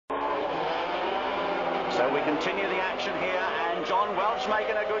So we continue the action here, and John Welch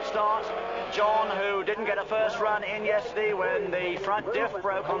making a good start. John, who didn't get a first run in yesterday when the front diff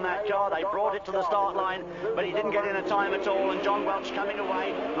broke on that car. They brought it to the start line, but he didn't get in a time at all. And John Welch coming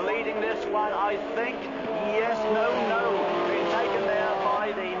away, leading this one, I think. Yes, no, being taken there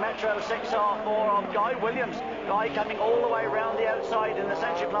by the Metro 6R4 of Guy Williams. Guy coming all the way around the outside in the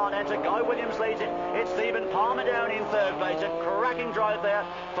Century Plant enter. Guy Williams leads it. It's Stephen Palmer down in third place. A cracking drive there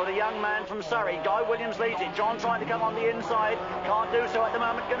for the young man from Surrey. Guy Williams leads it. John trying to come on the inside. Can't do so at the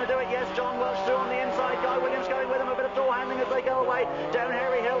moment. Going to do it. Yes, John Welch through on the inside. Guy Williams going with him. A bit of door handling as they go away. Down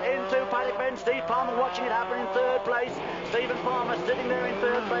Harry Hill into Paddock Bend. Steve Palmer watching it happen in third place. Stephen Palmer sitting there in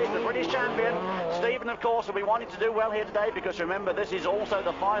third place, the British champion. Stephen, of course, will be wanting to do well here today, because remember, this is also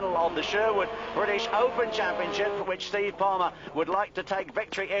the final of the Sherwood British Open Championship, for which Steve Palmer would like to take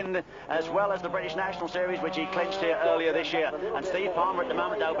victory in, as well as the British National Series, which he clinched here earlier this year. And Steve Palmer at the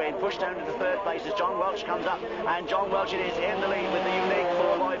moment, though, being pushed down into third place as John Welch comes up, and John Welch it is in the lead with the unique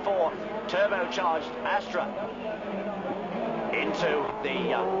 4x4 turbocharged Astra into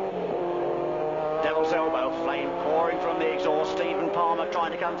the Devil's Elbow. Flame pouring from the exhaust. Stephen Palmer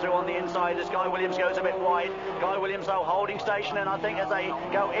trying to come through on the inside as Guy Williams goes a bit wide. Guy Williams, though, holding station, and I think as they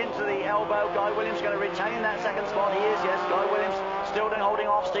go into the elbow, Guy Williams going to retain that second spot. He is, yes. Guy Williams still holding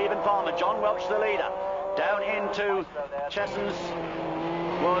off Stephen Palmer. John Welch the leader. Down into Chesson's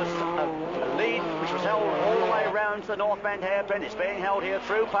was a lead which was held all the way around to the North Bend hairpin. It's being held here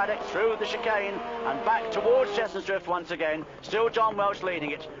through Paddock, through the chicane, and back towards Chesson's Drift once again. Still John Welch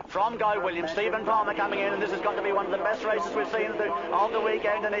leading it from Guy Williams. Stephen Palmer coming in, and this has got to be one of the best races we've seen of the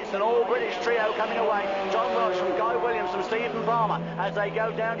weekend, and it's an all-British trio coming away. John Welch from Guy Williams from Stephen Palmer as they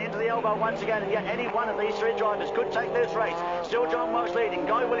go down into the elbow once again, and yet any one of these three drivers could take this race. Still John Welch leading.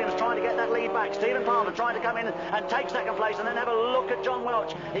 Guy Williams trying to get that lead back. Stephen Palmer trying to come in and take second place, and then have a look at John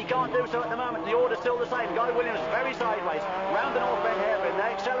Welch. He can't do so at the moment. The order's still the same. Guy Williams very sideways round the North Bend hairpin.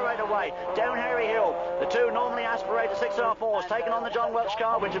 They accelerate away down Harry Hill. The two normally aspirated 6R4s taking on the John Welch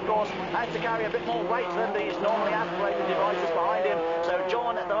car, which of course has to carry a bit more weight than these normally aspirated devices behind him. So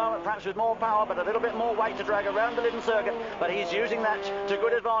John at the moment perhaps with more power, but a little bit more weight to drag around the Lydden circuit, but he's using that to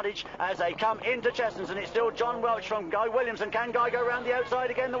good advantage as they come into Chessons, and it's still John Welch from Guy Williams. And can Guy go around the outside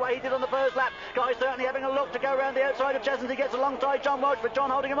again the way he did on the first lap? Guy's certainly having a look to go around the outside of Chessons. He gets alongside John Welch, but John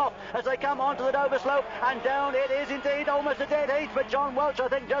holding him off as they come onto the Dover slope, and down it is indeed, almost a dead heat, but John Welch I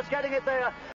think just getting it there.